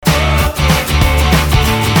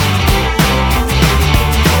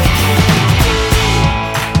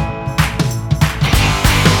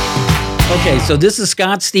Okay, so this is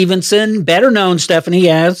Scott Stevenson, better known, Stephanie,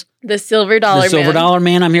 as The Silver Dollar Man. The Silver Dollar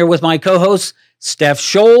Man. I'm here with my co-host, Steph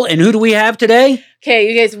Scholl. And who do we have today?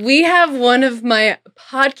 Okay, you guys, we have one of my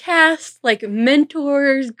podcast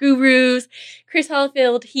mentors, gurus, Chris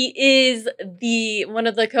Hollifield. He is one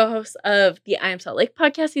of the co-hosts of the I Am Salt Lake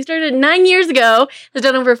podcast. He started 9 years ago, has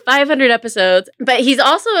done over 500 episodes, but he's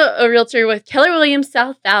also a realtor with Keller Williams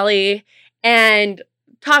South Valley, and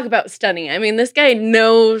talk about stunning. I mean, this guy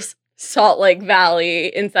knows Salt Lake Valley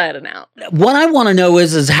inside and out. What I want to know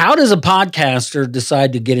is how does a podcaster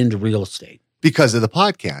decide to get into real estate? Because of the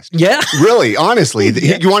podcast. Yeah. Really, honestly.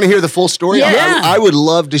 You want to hear the full story? Yeah. I would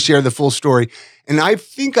love to share the full story. And I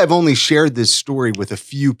think I've only shared this story with a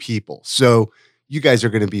few people. So you guys are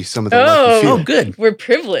going to be some of the lucky few. Oh, good. We're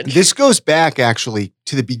privileged. This goes back actually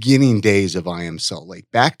to the beginning days of I Am Salt Lake,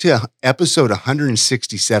 back to episode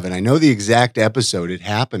 167. I know the exact episode it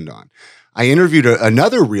happened on. I interviewed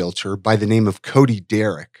another realtor by the name of Cody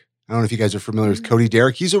Derrick. I don't know if you guys are familiar with Cody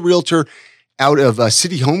Derrick. He's a realtor out of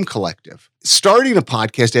City Home Collective. Starting a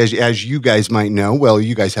podcast, as you guys might know, well,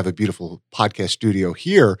 you guys have a beautiful podcast studio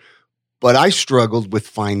here, but I struggled with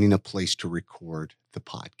finding a place to record the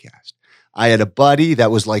podcast. I had a buddy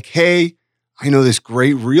that was like, hey, I know this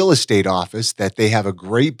great real estate office that they have a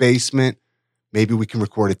great basement. Maybe we can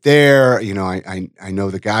record it there. You know, I know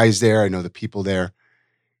the guys there. I know the people there.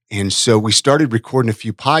 And so we started recording a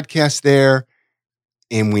few podcasts there,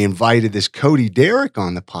 and we invited this Cody Derrick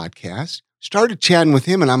on the podcast, started chatting with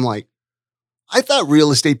him, and I'm like, I thought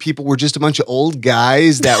real estate people were just a bunch of old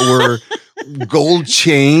guys that were gold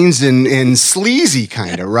chains and sleazy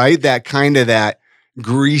kind of, right? That kind of that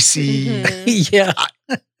greasy. Mm-hmm.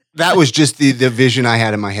 Yeah. That was just the vision I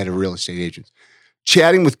had in my head of real estate agents.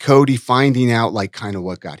 Chatting with Cody, finding out like kind of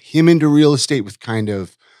what got him into real estate with kind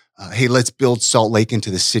of, hey, let's build Salt Lake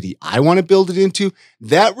into the city I want to build it into.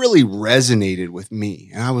 That really resonated with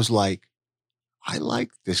me. And I was like, I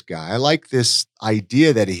like this guy. I like this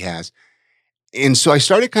idea that he has. And so I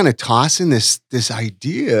started kind of tossing this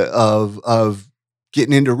idea of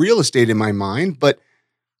getting into real estate in my mind, but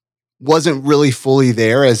wasn't really fully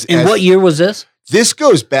there. What year was this? This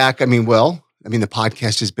goes back, the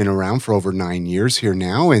podcast has been around for over 9 years here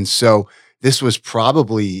now. And so this was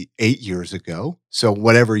probably 8 years ago. So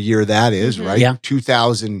whatever year that is, right? Yeah.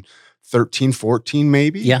 2013, 14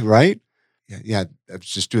 maybe, yeah. Right? Yeah. I was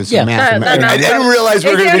just doing some math. That I didn't realize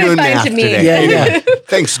we were going to be doing math today. Yeah.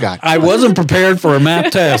 Thanks, Scott. I wasn't prepared for a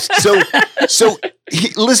math test. So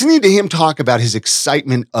listening to him talk about his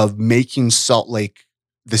excitement of making Salt Lake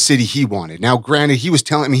the city he wanted. Now, granted, he was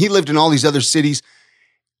telling me he lived in all these other cities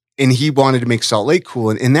and he wanted to make Salt Lake cool.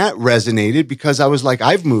 And that resonated because I was like,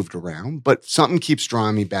 I've moved around, but something keeps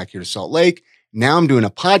drawing me back here to Salt Lake. Now I'm doing a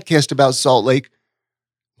podcast about Salt Lake.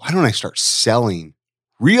 Why don't I start selling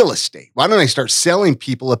real estate? Why don't I start selling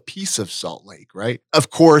people a piece of Salt Lake, right?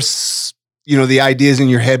 Of course, you know, the idea is in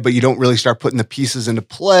your head, but you don't really start putting the pieces into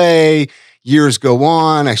play. Years go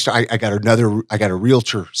on. I got a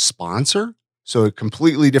realtor sponsor. So a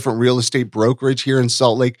completely different real estate brokerage here in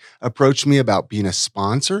Salt Lake approached me about being a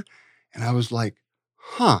sponsor. And I was like,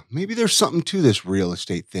 maybe there's something to this real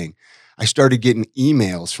estate thing. I started getting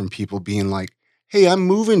emails from people being like, hey, I'm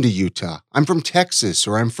moving to Utah. I'm from Texas,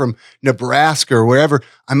 or I'm from Nebraska, or wherever.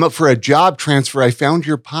 I'm up for a job transfer. I found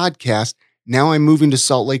your podcast. Now I'm moving to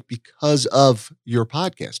Salt Lake because of your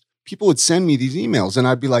podcast. People would send me these emails and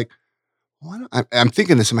I'd be like, I'm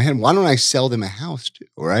thinking this in my head. Why don't I sell them a house too?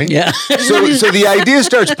 Right? Yeah. So the idea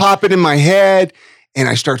starts popping in my head, and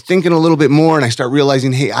I start thinking a little bit more, and I start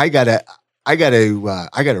realizing, hey, I gotta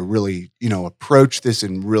really, approach this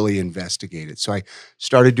and really investigate it. So I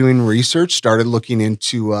started doing research, started looking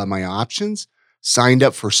into my options, signed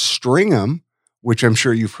up for Stringham, which I'm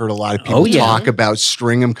sure you've heard a lot of people talk about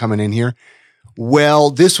Stringham coming in here. Well,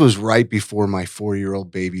 this was right before my 4-year-old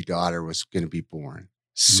baby daughter was going to be born.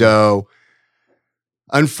 So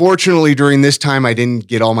unfortunately, during this time, I didn't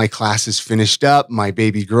get all my classes finished up. My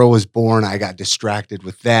baby girl was born. I got distracted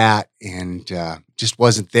with that and just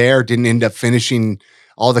wasn't there. Didn't end up finishing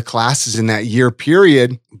all the classes in that year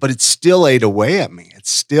period, but it still ate away at me. It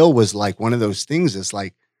still was like one of those things that's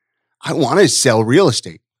like, I want to sell real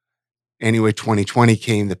estate. Anyway, 2020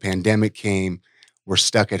 came, the pandemic came, we're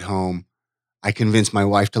stuck at home. I convinced my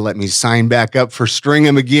wife to let me sign back up for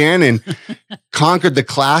Stringham again and conquered the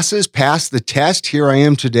classes, passed the test. Here I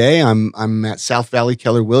am today. I'm at South Valley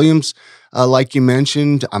Keller Williams, like you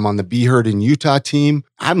mentioned. I'm on the Be Heard in Utah team.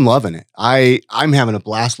 I'm loving it. I'm having a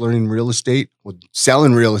blast learning real estate,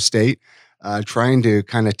 selling real estate, trying to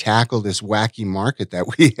kind of tackle this wacky market that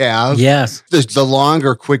we have. Yes. The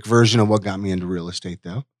longer, quick version of what got me into real estate,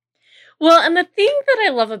 though. Well, and the thing that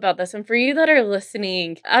I love about this, and for you that are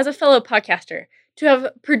listening, as a fellow podcaster, to have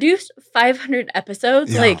produced 500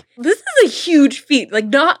 episodes, Yeah. like, this is a huge feat.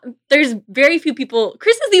 Like, there's very few people.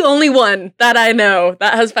 Chris is the only one that I know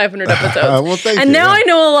that has 500 episodes. Well, thank And you. now yeah. I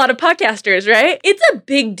know a lot of podcasters, right? It's a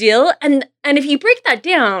big deal. And if you break that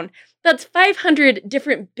down, that's 500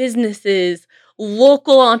 different businesses,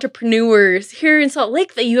 local entrepreneurs here in Salt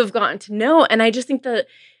Lake that you have gotten to know. And I just think that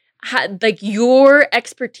like your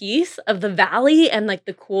expertise of the valley and like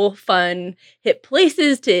the cool, fun, hip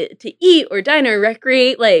places to eat or dine or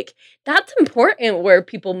recreate, like that's important where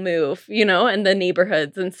people move, and the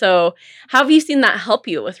neighborhoods. And so how have you seen that help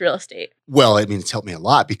you with real estate? Well, I mean, it's helped me a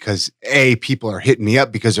lot because people are hitting me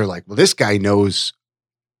up because they're like, well, this guy knows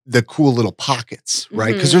the cool little pockets,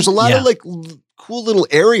 right? Because there's a lot of like cool little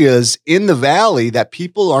areas in the valley that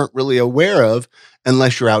people aren't really aware of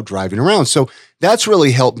unless you're out driving around. So that's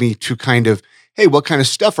really helped me to kind of, hey, what kind of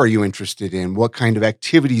stuff are you interested in? What kind of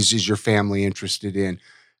activities is your family interested in?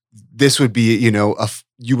 This would be,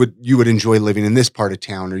 you would enjoy living in this part of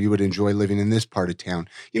town, or you would enjoy living in this part of town.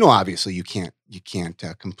 Obviously you can't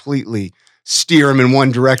completely steer them in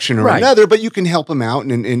one direction or another, but you can help them out.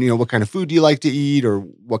 And what kind of food do you like to eat, or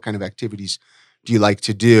what kind of activities do you like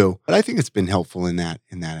to do? But I think it's been helpful in that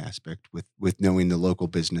aspect with knowing the local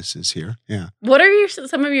businesses here. Yeah. What are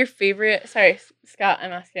some of your favorite? Sorry, Scott,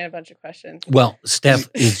 I'm asking a bunch of questions. Well, Steph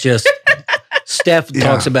is just. Steph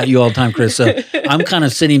talks about you all the time, Chris. So I'm kind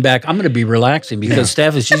of sitting back. I'm going to be relaxing because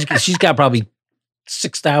Steph she's got probably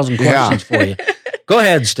 6,000 questions for you. Go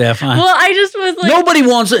ahead, Steph. Well, I just was like, nobody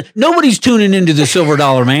wants it. Nobody's tuning into the Silver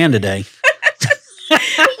Dollar Man today.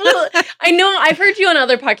 Well, I know I've heard you on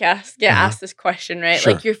other podcasts get asked this question, right?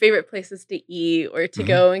 Sure. Like your favorite places to eat or to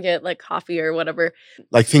go and get like coffee or whatever.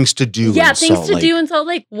 Like things to do. Yeah, in things Salt to Lake. do in Salt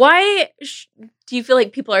Lake. Why do you feel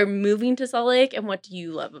like people are moving to Salt Lake, and what do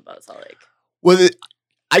you love about Salt Lake? Well,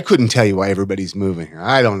 I couldn't tell you why everybody's moving here.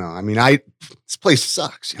 I don't know. I mean, this place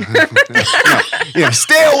sucks. Stay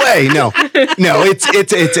away. No,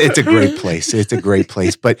 it's a great place. It's a great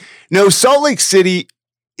place. But no, Salt Lake City,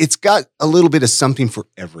 it's got a little bit of something for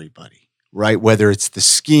everybody, right? Whether it's the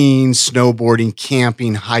skiing, snowboarding,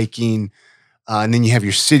 camping, hiking, and then you have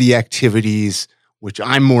your city activities, which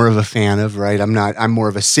I'm more of a fan of, right? I'm more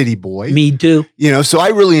of a city boy. Me too. So I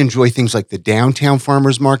really enjoy things like the downtown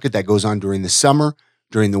farmers market that goes on during the summer.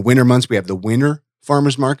 During the winter months, we have the winter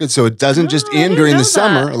farmers market. So it doesn't just end during the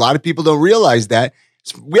summer. A lot of people don't realize that.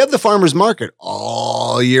 We have the farmers market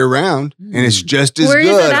all year round, and it's just as Where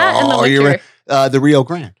good is it at in the all year winter? round. The Rio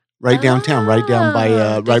Grande, right downtown, right down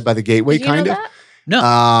by right by the gateway, Did you know kind of. that? No,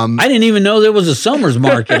 I didn't even know there was a summer's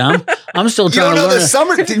market. I'm still You trying don't know to learn. the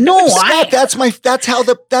summer. No, Scott,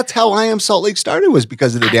 that's how I Am Salt Lake started, was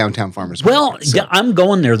because of the downtown farmers Well, market. So I'm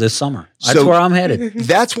going there this summer. That's So- where I'm headed.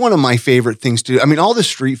 that's one of my favorite things to do. I mean, all the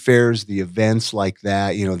street fairs, the events like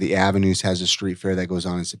that, the Avenues has a street fair that goes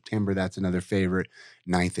on in September. That's another favorite.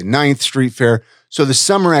 9th and 9th street fair. So the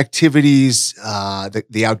summer activities,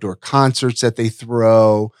 the outdoor concerts that they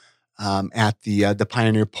throw, at the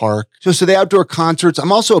Pioneer Park. So the outdoor concerts.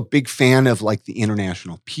 I'm also a big fan of like the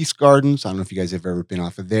International Peace Gardens. I don't know if you guys have ever been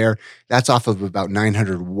off of there. That's off of about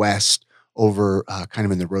 900 West over kind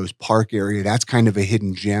of in the Rose Park area. That's kind of a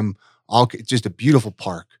hidden gem. Just a beautiful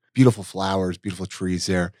park, beautiful flowers, beautiful trees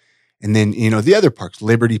there. And then, the other parks,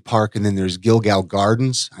 Liberty Park, and then there's Gilgal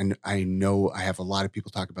Gardens. I know I have a lot of people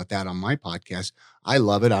talk about that on my podcast. I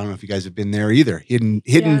love it. I don't know if you guys have been there either. Hidden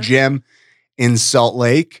gem in Salt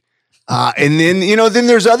Lake. And then, then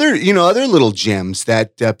there's other little gems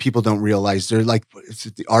that people don't realize. They're like, it's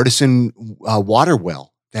the Artisan water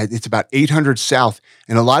well. That it's about 800 south.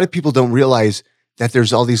 And a lot of people don't realize that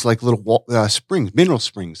there's all these like little springs, mineral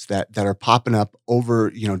springs that are popping up over,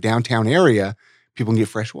 downtown area. People can get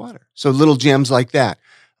fresh water. So little gems like that.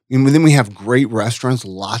 And then we have great restaurants,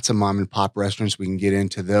 lots of mom and pop restaurants. We can get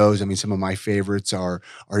into those. I mean, some of my favorites are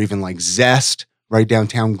even like Zest, right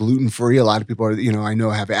downtown, gluten-free. A lot of people are, I know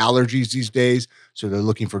have allergies these days, so they're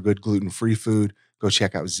looking for good gluten-free food. Go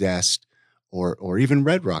check out Zest or even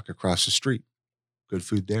Red Rock across the street. Good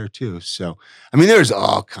food there too. So, I mean, there's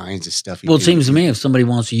all kinds of stuff. Well, it seems to me if somebody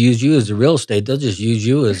wants to use you as a real estate, they'll just use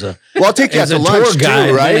you as a Well, I'll take you out as to a lunch tour guide,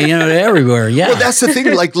 too, right? Everywhere. Yeah. Well, that's the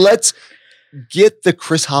thing. Like, let's get the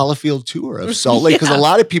Chris Hollifield tour of Salt Lake, because a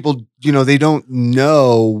lot of people, they don't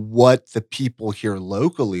know what the people here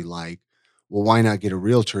locally like. Well, why not get a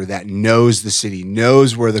realtor that knows the city,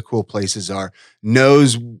 knows where the cool places are,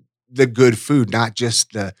 knows the good food, not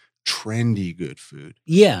just the trendy good food.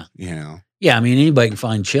 Yeah. Yeah. I mean, anybody can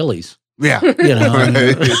find Chili's. Yeah.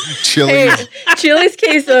 Chili's. Hey, Chili's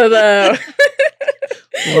queso though.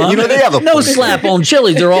 Well, You know, they have a no place. slap on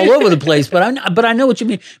chilies. They're all over the place, but I know what you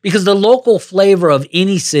mean, because the local flavor of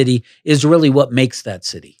any city is really what makes that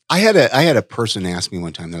city. I had a person ask me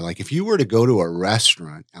one time, they're like, if you were to go to a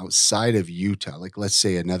restaurant outside of Utah, like let's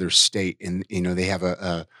say another state, and you know, they have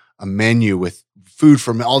a menu with food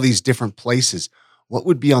from all these different places, what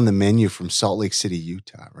would be on the menu from Salt Lake City,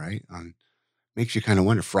 Utah, right? Makes you kind of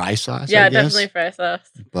wonder. Fry sauce, Yeah, I guess. definitely fry sauce.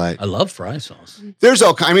 But I love fry sauce. there's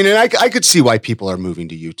all kind. I mean, and I could see why people are moving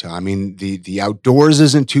to Utah. I mean, the outdoors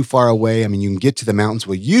isn't too far away. I mean, you can get to the mountains.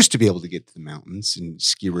 Well, you used to be able to get to the mountains and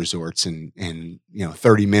ski resorts and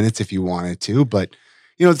 30 minutes if you wanted to. But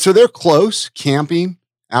so they're close. Camping,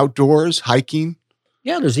 outdoors, hiking.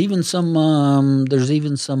 Yeah, there's even some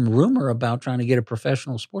rumor about trying to get a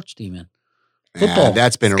professional sports team in. Football.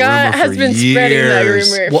 That's been Scott a rumor has for been years. spreading that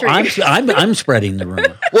rumor. Well, for I'm spreading the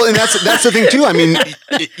rumor. Well, and that's the thing too. I mean,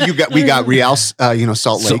 we got Real,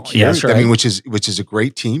 Salt Lake here. that's right. I mean, which is a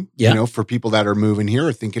great team. Yeah. For people that are moving here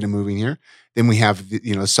or thinking of moving here. Then we have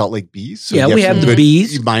Salt Lake Bees. So Yeah, you we have some the good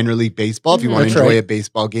Bees. minor league baseball if you want to That's enjoy right. a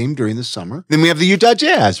baseball game during the summer. Then we have the Utah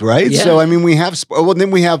Jazz, right? Yeah. So I mean, we have then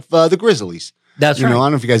we have the Grizzlies. That's I right.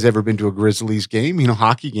 don't know if you guys ever been to a Grizzlies game.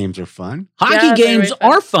 Hockey games are fun. Hockey Yeah, they're games really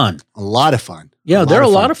fun. are fun. A lot of fun. Yeah, they're a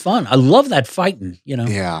lot of fun. I love that fighting.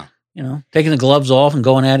 Yeah. Taking the gloves off and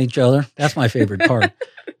going at each other. That's my favorite part.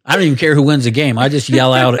 I don't even care who wins the game. I just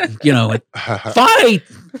yell out, fight.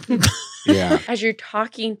 Yeah. as you're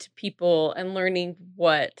talking to people and learning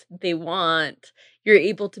what they want, you're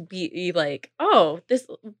able to be like, oh,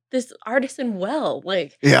 this artisan well,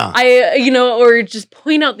 like Yeah. or just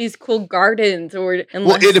point out these cool gardens Well,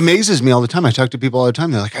 it amazes me all the time. I talk to people all the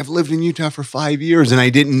time. They're like, I've lived in Utah for 5 years and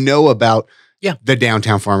I didn't know about the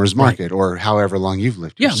downtown farmers market or however long you've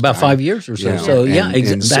lived here. Yeah, about Scott. 5 years or so. Yeah. So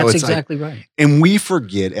And so that's it's like- exactly right. And we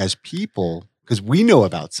forget as people, because we know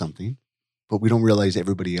about something, but we don't realize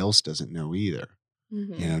everybody else doesn't know either,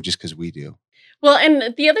 just because we do. Well,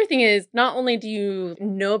 and the other thing is, not only do you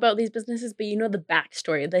know about these businesses, but you know the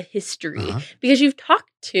backstory, the history, because you've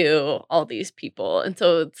talked to all these people. And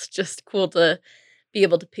so it's just cool to be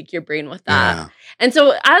able to pick your brain with that. Yeah. And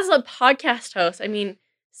so as a podcast host, I mean,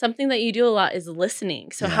 something that you do a lot is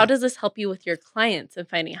listening. So how does this help you with your clients and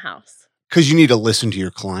finding a house? Because you need to listen to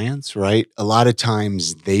your clients, right? A lot of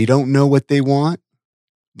times they don't know what they want.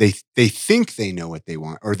 They think they know what they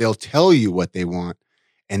want, or they'll tell you what they want,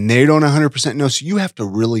 and they don't 100% know. So you have to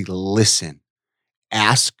really listen,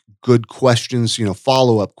 ask good questions,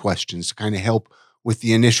 follow-up questions to kind of help with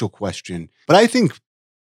the initial question. But I think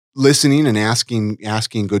listening and asking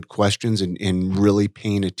good questions and really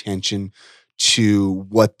paying attention to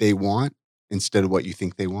what they want instead of what you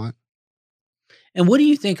think they want. And what do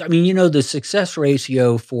you think? I mean, the success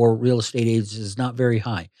ratio for real estate agents is not very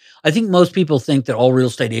high. I think most people think that all real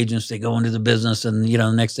estate agents, they go into the business and,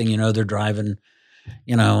 the next thing you know, they're driving,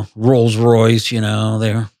 Rolls Royce,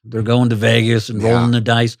 they're going to Vegas and rolling the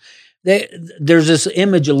dice. There's this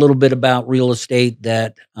image a little bit about real estate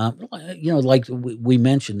that, like we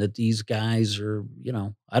mentioned, that these guys are,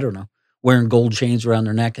 I don't know, wearing gold chains around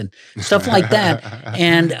their neck and stuff like that.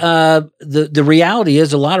 And the reality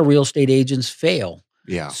is a lot of real estate agents fail.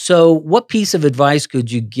 Yeah. So what piece of advice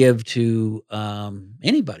could you give to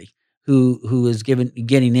anybody who is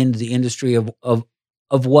getting into the industry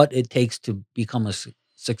of what it takes to become a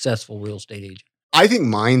successful real estate agent? I think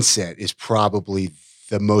mindset is probably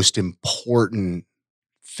the most important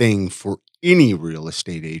thing for any real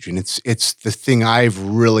estate agent. It's the thing I've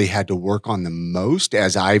really had to work on the most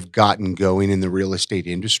as I've gotten going in the real estate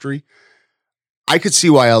industry. I could see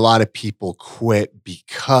why a lot of people quit,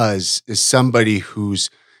 because as somebody who's,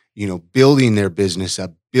 building their business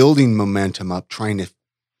up, building momentum up, trying to,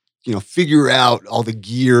 figure out all the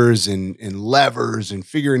gears and levers and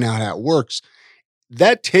figuring out how it works,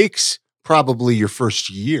 that takes probably your first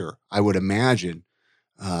year, I would imagine.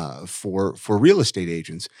 For real estate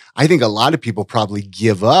agents, I think a lot of people probably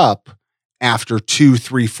give up after 2,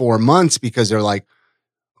 3, 4 months because they're like,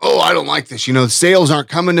 "Oh, I don't like this. Sales aren't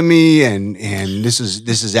coming to me, and this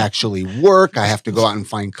is actually work. I have to go out and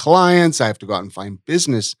find clients. I have to go out and find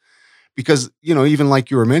business." Because even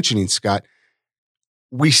like you were mentioning, Scott,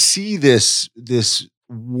 we see this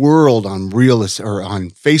world on on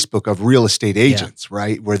Facebook of real estate agents,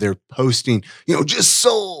 right? Where they're posting, just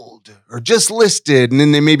sold or just listed. And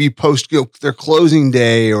then they maybe post, their closing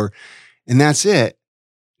day and that's it.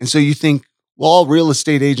 And so you think, well, all real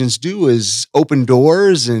estate agents do is open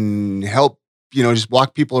doors and help, just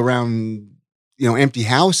walk people around, empty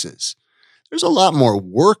houses. There's a lot more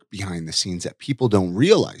work behind the scenes that people don't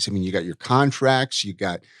realize. I mean, you got your contracts, you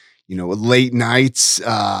got, late nights,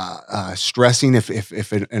 stressing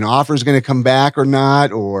if an offer is going to come back or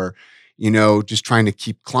not, or, just trying to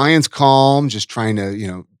keep clients calm, just trying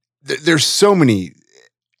to, there's so many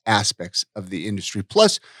aspects of the industry,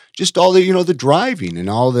 plus just all the, the driving and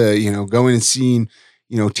all the, going and seeing,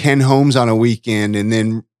 10 homes on a weekend and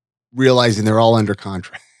then realizing they're all under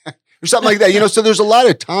contract or something like that, so there's a lot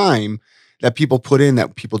of time that people put in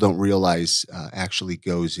that people don't realize actually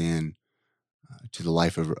goes in to the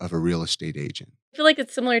life of a real estate agent. I feel like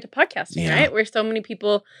it's similar to podcasting, right? Where so many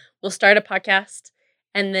people will start a podcast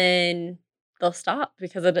and then they'll stop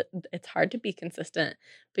because it's hard to be consistent.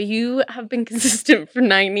 But you have been consistent for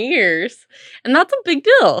 9 years, and that's a big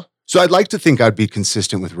deal. So I'd like to think I'd be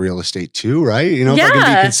consistent with real estate too, right? If I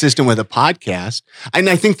can be consistent with a podcast. And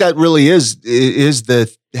I think that really is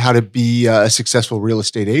the how to be a successful real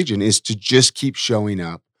estate agent, is to just keep showing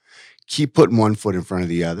up, keep putting one foot in front of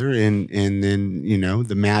the other, and then,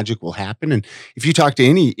 the magic will happen. And if you talk to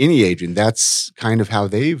any agent, that's kind of how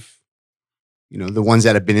they've, the ones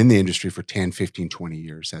that have been in the industry for 10, 15, 20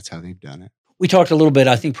 years, that's how they've done it. We talked a little bit,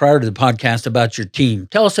 I think, prior to the podcast about your team.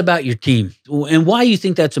 Tell us about your team and why you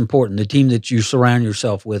think that's important, the team that you surround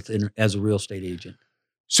yourself with as a real estate agent.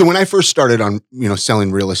 So when I first started on,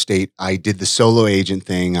 selling real estate, I did the solo agent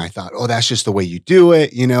thing. I thought, oh, that's just the way you do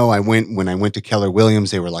it. When I went to Keller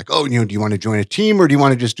Williams, they were like, oh, do you want to join a team or do you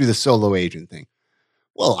want to just do the solo agent thing?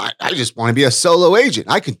 Well, I just want to be a solo agent.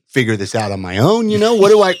 I could figure this out on my own.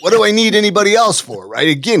 What do I need anybody else for? Right.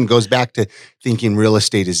 Again, goes back to thinking real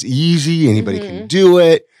estate is easy. Anybody can do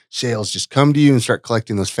it. Sales just come to you and start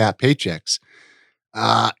collecting those fat paychecks.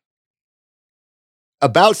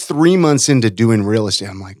 About 3 months into doing real estate,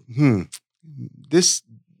 I'm like,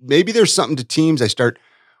 maybe there's something to teams. I start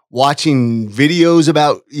watching videos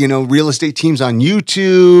about, real estate teams on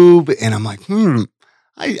YouTube. And I'm like,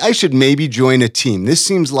 I should maybe join a team. This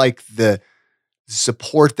seems like the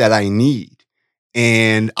support that I need.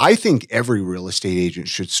 And I think every real estate agent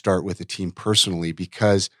should start with a team personally,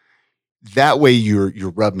 because that way you're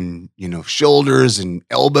rubbing, shoulders and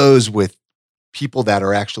elbows with people that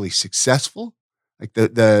are actually successful. Like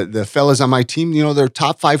the fellas on my team, they're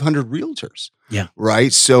top 500 realtors. Yeah.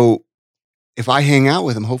 Right. So if I hang out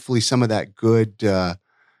with them, hopefully some of that good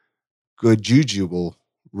juju will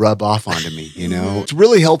rub off onto me. It's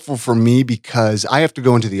really helpful for me because I have to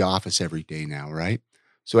go into the office every day now. Right.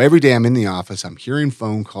 So every day I'm in the office, I'm hearing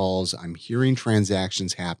phone calls, I'm hearing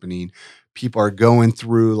transactions happening. People are going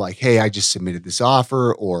through like, hey, I just submitted this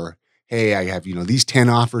offer, or, hey, I have, these 10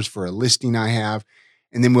 offers for a listing I have.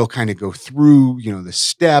 And then we'll kind of go through, the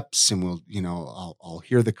steps, and we'll, I'll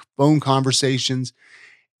hear the phone conversations.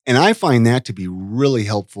 And I find that to be really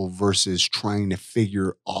helpful versus trying to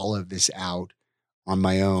figure all of this out on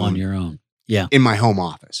my own. On your own. Yeah. In my home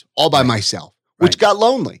office, all by myself, which got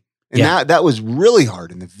lonely. And that was really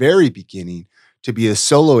hard in the very beginning, to be a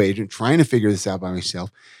solo agent trying to figure this out by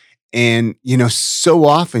myself. And, so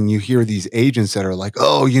often you hear these agents that are like,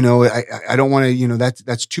 oh, I don't want to,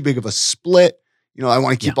 that's too big of a split. I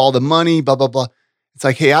want to keep all the money, blah, blah, blah. It's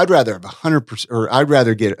like, hey, I'd rather have 100%, or I'd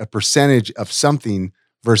rather get a percentage of something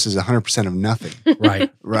versus 100% of nothing.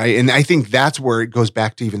 Right. Right. And I think that's where it goes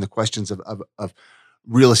back to even the questions of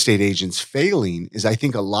real estate agents failing, is I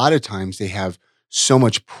think a lot of times they have so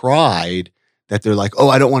much pride that they're like, oh,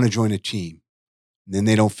 I don't want to join a team. And then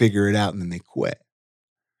they don't figure it out and then they quit.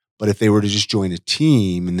 But if they were to just join a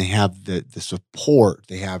team and they have the support,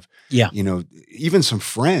 they have, even some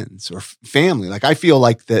friends or family. Like I feel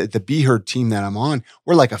like the Be Heard team that I'm on,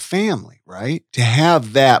 we're like a family, right? To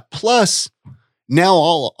have that, plus now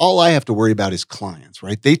all I have to worry about is clients,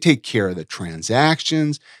 right? They take care of the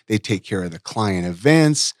transactions, they take care of the client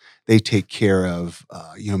events, they take care of,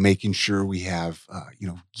 making sure we have,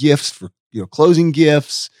 gifts for, closing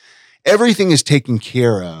gifts. Everything is taken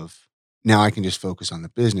care of. Now I can just focus on the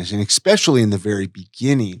business. And especially in the very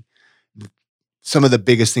beginning, some of the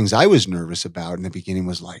biggest things I was nervous about in the beginning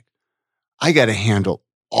was like, I got to handle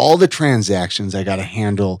all the transactions. I got to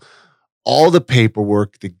handle all the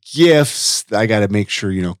paperwork, the gifts. I got to make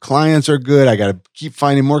sure, clients are good. I got to keep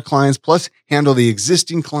finding more clients, plus handle the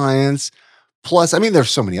existing clients. Plus,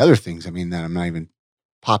 there's so many other things, that I'm not even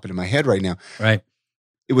popping in my head right now. Right.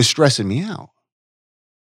 It was stressing me out.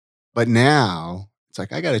 But now it's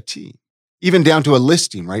like, I got a team. Even down to a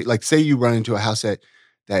listing, right? Like say you run into a house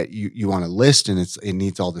that you want to list and it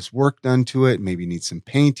needs all this work done to it. Maybe needs some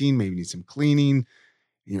painting, maybe needs some cleaning.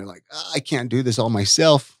 And you're like, I can't do this all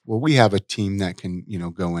myself. Well, we have a team that can,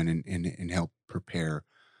 go in and help prepare,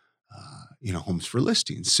 homes for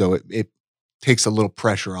listings. So it takes a little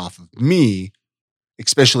pressure off of me,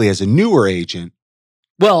 especially as a newer agent,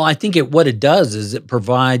 Well, I think what it does is it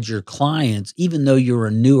provides your clients, even though you're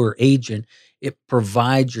a newer agent, it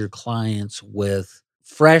provides your clients with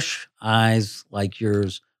fresh eyes like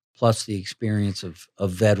yours, plus the experience of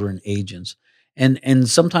veteran agents. And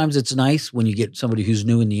sometimes it's nice when you get somebody who's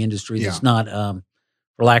new in the industry that's not,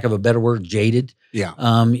 for lack of a better word, jaded. Yeah.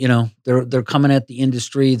 They're coming at the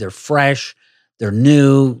industry, they're fresh, they're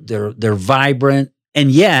new, they're vibrant,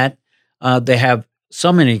 and yet they have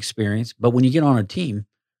some experience. But when you get on a team,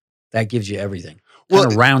 that gives you everything. Kind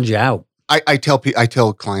of rounds you out. I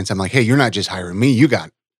tell clients, I'm like, hey, you're not just hiring me. You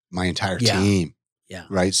got my entire team. Yeah.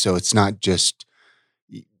 Right. So it's not just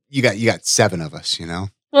you got 7 of us,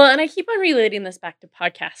 Well, and I keep on relating this back to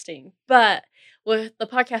podcasting, but with the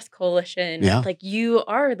Podcast Coalition, like you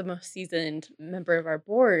are the most seasoned member of our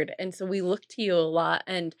board. And so we look to you a lot.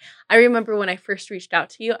 And I remember when I first reached out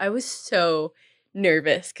to you, I was so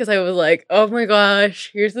nervous because I was like, oh my gosh,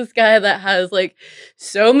 here's this guy that has like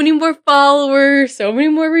so many more followers, so many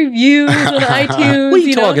more reviews on iTunes. What are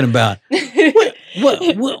you talking about?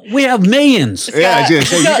 We have millions. Yeah, I was gonna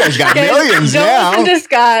say, you guys got millions now. Don't listen to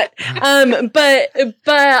Scott. But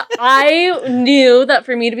I knew that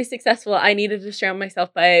for me to be successful, I needed to surround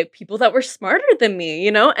myself by people that were smarter than me,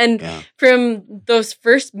 And from those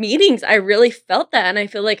first meetings, I really felt that. And I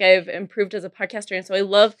feel like I've improved as a podcaster. And so I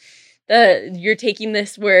love that you're taking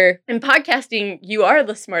this where in podcasting, you are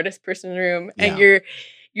the smartest person in the room and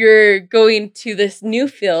you're going to this new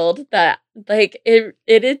field that like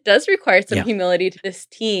it does require some humility to this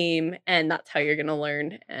team. And that's how you're going to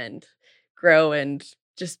learn and grow and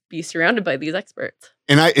just be surrounded by these experts.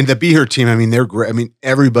 And the Be Here team, I mean, they're great. I mean,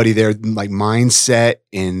 everybody there, like mindset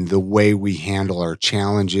and the way we handle our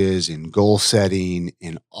challenges and goal setting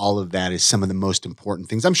and all of that is some of the most important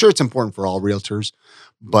things. I'm sure it's important for all realtors,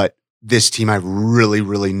 but this team, I've really,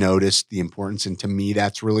 really noticed the importance. And to me,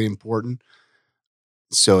 that's really important.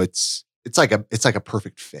 So it's like a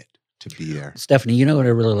perfect fit to be there. Stephanie, you know what I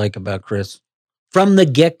really like about Chris? From the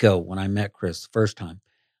get-go, when I met Chris the first time,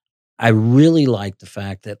 I really like the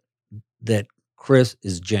fact that Chris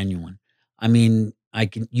is genuine. I mean,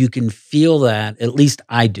 you can feel that, at least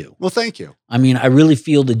I do. Well, thank you. I mean, I really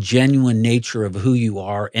feel the genuine nature of who you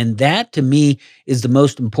are. And that to me is the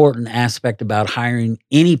most important aspect about hiring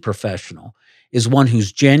any professional, is one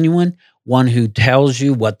who's genuine, one who tells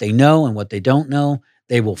you what they know and what they don't know,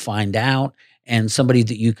 they will find out, and somebody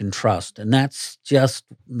that you can trust. And that's just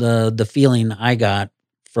the feeling I got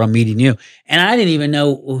from meeting you. And I didn't even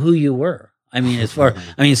know who you were. I mean,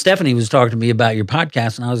 Stephanie was talking to me about your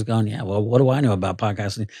podcast, and I was going, yeah, well, what do I know about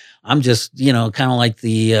podcasting? I'm just, kind of like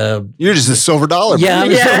the... You're just a silver dollar. Yeah, I'm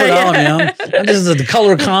the silver dollar, I'm just the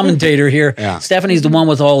color commentator here. Yeah. Stephanie's the one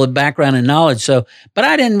with all the background and knowledge. So, but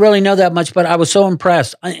I didn't really know that much, but I was so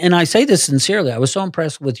impressed. And I say this sincerely. I was so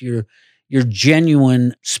impressed with your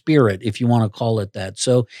genuine spirit, if you want to call it that.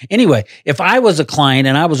 So anyway, if I was a client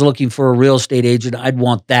and I was looking for a real estate agent, I'd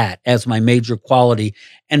want that as my major quality.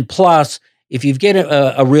 And plus, if you get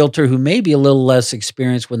a realtor who may be a little less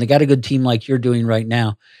experienced, when they got a good team like you're doing right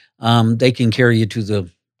now, they can carry you to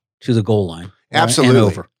the goal line. Absolutely. And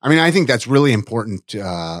over. I mean, I think that's really important.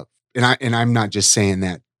 And I'm not just saying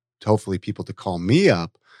that to hopefully people to call me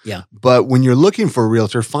up. Yeah. But when you're looking for a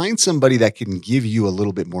realtor, find somebody that can give you a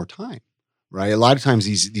little bit more time, right? A lot of times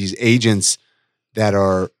these agents that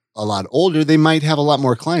are a lot older, they might have a lot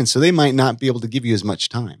more clients, so they might not be able to give you as much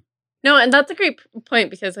time. No, and that's a great point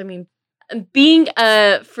because, I mean, being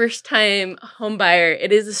a first-time home buyer,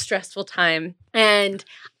 it is a stressful time. And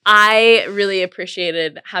I really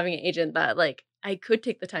appreciated having an agent that, like, I could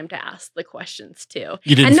take the time to ask the questions too.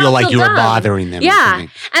 You didn't feel like you were bothering them. Yeah.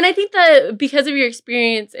 And I think that because of your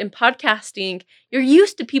experience in podcasting, you're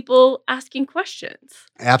used to people asking questions.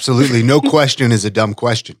 Absolutely. No question is a dumb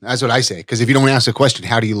question. That's what I say. Because if you don't ask a question,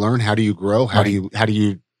 how do you learn? How do you grow? How do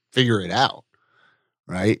you figure it out?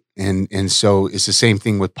 Right. And so it's the same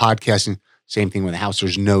thing with podcasting, same thing with a house.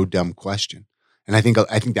 There's no dumb question. And I think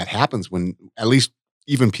that happens when, at least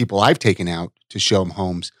even people I've taken out to show them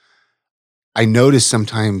homes, I notice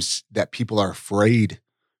sometimes that people are afraid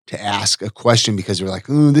to ask a question because they're like,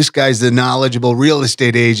 oh, this guy's the knowledgeable real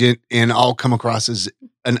estate agent, and I'll come across as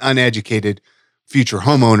an uneducated future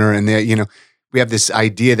homeowner. And we have this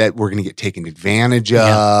idea that we're going to get taken advantage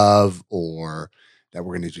of, or that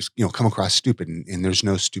we're going to just, come across stupid, and there's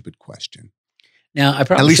no stupid question. Now,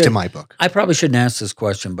 at least in my book, I probably shouldn't ask this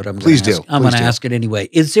question, but I'm going to ask it anyway.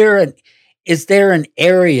 Is there an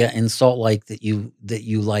area in Salt Lake that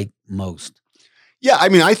you like most? Yeah, I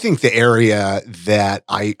mean, I think the area that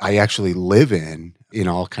I actually live in,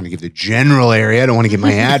 I'll kind of give the general area. I don't want to give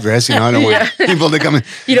my address. I don't want people to come in.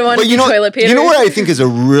 You don't want to be toilet paper. You know what I think is a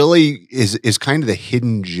really is kind of the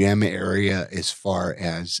hidden gem area as far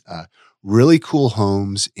as really cool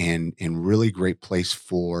homes and really great place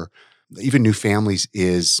for even new families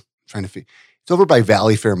is it's over by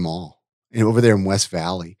Valley Fair Mall and over there in West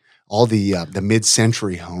Valley. All the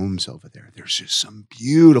mid-century homes over there. There's just some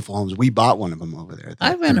beautiful homes. We bought one of them over there.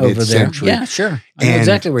 I went over there. Yeah, sure. I know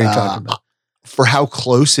exactly where you're talking about. For how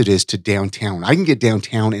close it is to downtown. I can get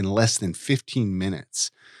downtown in less than 15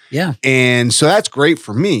 minutes. Yeah. And so that's great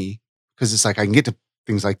for me because it's like I can get to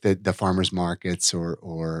things like the farmers markets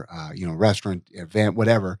or restaurant, event,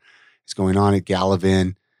 whatever is going on at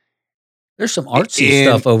Gallivan. There's some artsy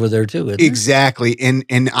stuff over there too. Isn't Exactly.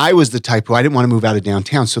 And I was the type who I didn't want to move out of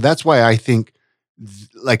downtown. So that's why I think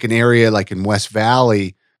like an area like in West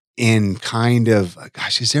Valley in kind of,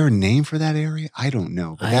 gosh, is there a name for that area? I don't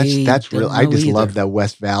know. But that's real. I just love that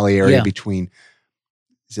West Valley area between,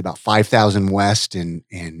 it's about 5,000 West and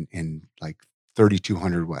like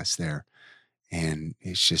 3,200 West there. And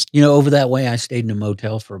it's just, over that way, I stayed in a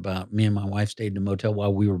motel me and my wife stayed in a motel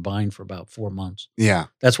while we were buying for about 4 months. Yeah.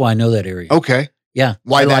 That's why I know that area. Okay. Yeah.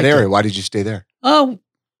 Why that area? Why did you stay there? Oh,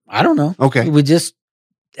 I don't know. Okay. We just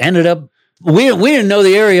ended up, we didn't know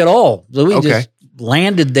the area at all. So we just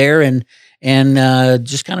landed there and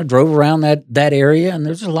just kind of drove around that area. And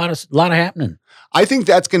there's a lot of happening. I think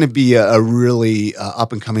that's going to be a really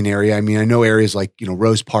up and coming area. I mean, I know areas like,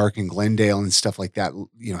 Rose Park and Glendale and stuff like that,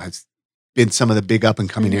 has been some of the big up and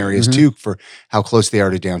coming areas too for how close they are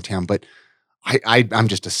to downtown. But I'm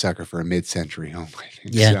just a sucker for a mid-century home. I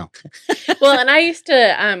think. Yeah. So. Well, and I used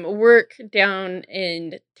to work down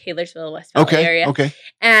in Taylorsville, West Valley area. Okay.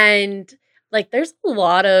 And like, there's a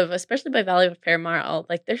lot of, especially by Valley Fair Mall,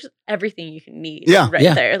 like there's everything you can need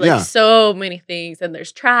there. Like so many things. And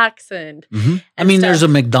there's tracks and, I mean, there's a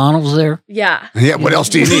McDonald's there. Yeah. Yeah. What else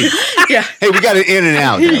do you need? Yeah. Hey, we got an in and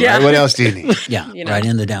out. There, right? What else do you need? Yeah. Right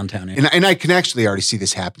in the downtown area. And I can actually already see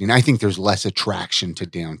this happening. I think there's less attraction to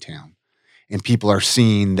downtown. And people are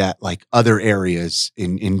seeing that like other areas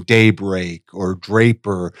in Daybreak or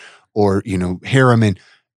Draper or, Harriman.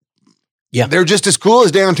 Yeah. They're just as cool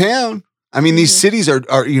as downtown. I mean, these cities are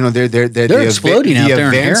they're exploding out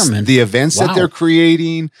there in Harriman. The events that they're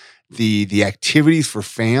creating, the activities for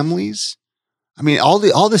families. I mean, all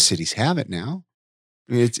the cities have it now.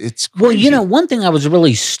 I mean, it's crazy. Well, one thing I was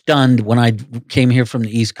really stunned when I came here from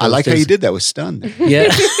the East Coast. I like how you did that with stunned.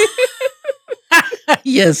 Yeah.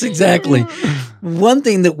 Yes, exactly. One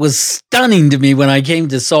thing that was stunning to me when I came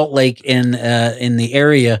to Salt Lake in the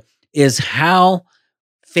area is how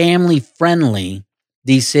family friendly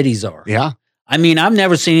these cities are. Yeah. I mean, I've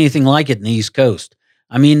never seen anything like it in the East Coast.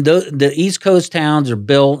 I mean, the East Coast towns are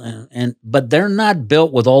built but they're not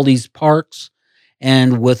built with all these parks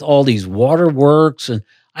and with all these waterworks. And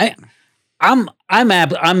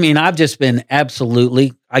I've just been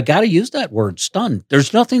absolutely, I got to use that word, stunned.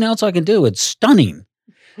 There's nothing else I can do. It's stunning.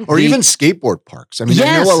 Or even skateboard parks. I mean,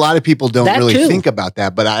 I know a lot of people don't really think about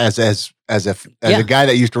that, but as a guy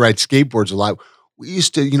that used to ride skateboards a lot, we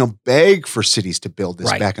used to, beg for cities to build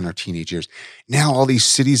this back in our teenage years. Now all these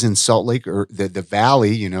cities in Salt Lake or the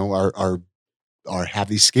valley, are have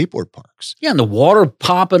these skateboard parks. Yeah, and the water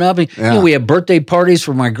popping up. We have birthday parties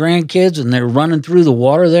for my grandkids, and they're running through the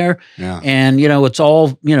water there. Yeah. And it's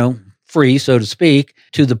all free, so to speak,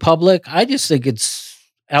 to the public. I just think it's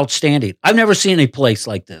outstanding. I've never seen a place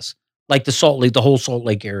like this, like the whole Salt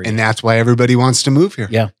Lake area. And that's why everybody wants to move here.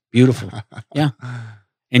 Yeah, beautiful. Yeah.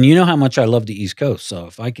 And you know how much I love the East Coast. So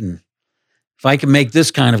if I can make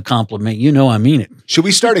this kind of compliment, I mean it. Should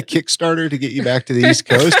we start a Kickstarter to get you back to the East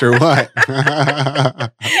Coast or what?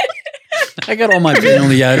 I got all my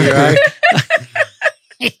family out here.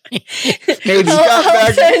 Maybe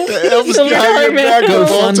back to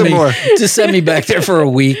Baltimore. Just send me back there for a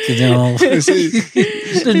week.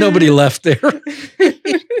 There's nobody left there.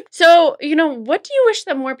 So, what do you wish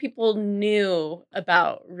that more people knew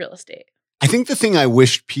about real estate? I think the thing I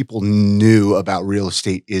wish people knew about real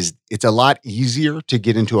estate is it's a lot easier to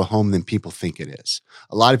get into a home than people think it is.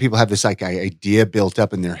 A lot of people have this idea built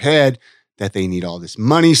up in their head that they need all this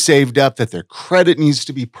money saved up, that their credit needs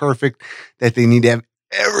to be perfect, that they need to have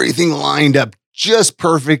everything lined up just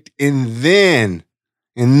perfect, and then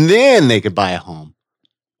they could buy a home.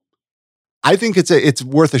 I think it's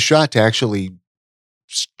worth a shot to actually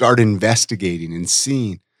start investigating and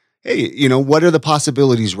seeing, hey, what are the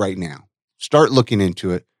possibilities right now? Start looking into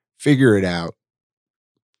it, figure it out.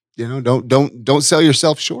 Don't sell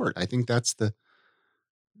yourself short. I think that's the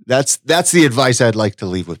advice I'd like to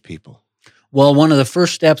leave with people. Well, one of the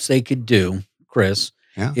first steps they could do, Chris,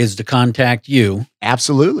 Yeah. is to contact you,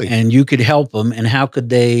 Absolutely. and you could help them. And how could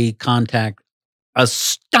they contact a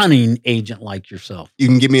stunning agent like yourself? You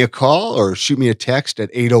can give me a call or shoot me a text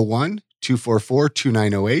at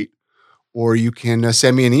 801-244-2908, or you can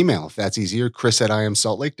send me an email if that's easier,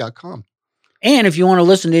 chris@iamsaltlake.com. And if you want to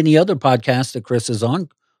listen to any other podcast that Chris is on,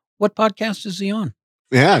 what podcast is he on?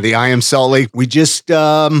 Yeah, the I Am Salt Lake. We just,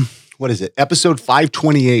 what is it? Episode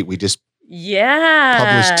 528. We just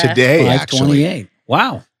published today, actually. 528.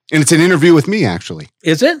 Wow. And it's an interview with me, actually.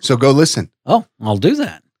 Is it? So go listen. Oh, I'll do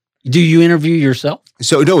that. Do you interview yourself?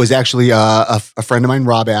 So no, it was actually a friend of mine,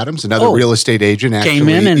 Rob Adams, another real estate agent, actually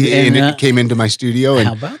came into my studio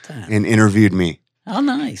how about that? And interviewed me. How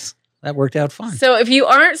nice. That worked out fine. So if you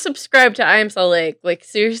aren't subscribed to I Am Salt Lake, like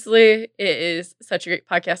seriously, it is such a great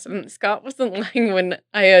podcast. And Scott wasn't lying when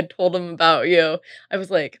I had told him about you. I was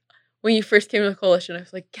like, when you first came to the coalition, I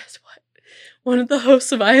was like, guess what? One of the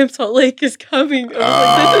hosts of I Am Salt Lake is coming. I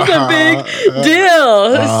was like, this is a big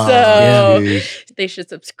deal. So they should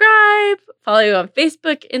subscribe, follow you on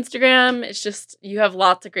Facebook, Instagram. It's just, you have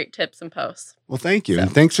lots of great tips and posts. Well, thank you. So.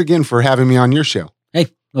 And thanks again for having me on your show. Hey,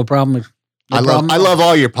 no problem. I love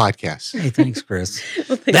all your podcasts. Hey, thanks, Chris.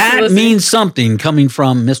 Well, that means something coming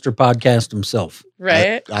from Mr. Podcast himself.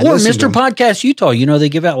 Right. Or Mr. Podcast Utah. You know, they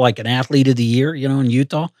give out like an athlete of the year, in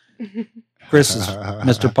Utah. Chris is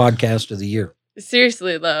Mr. Podcast of the year.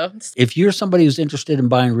 Seriously, though. If you're somebody who's interested in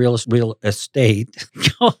buying real estate,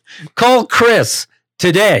 call Chris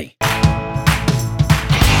today.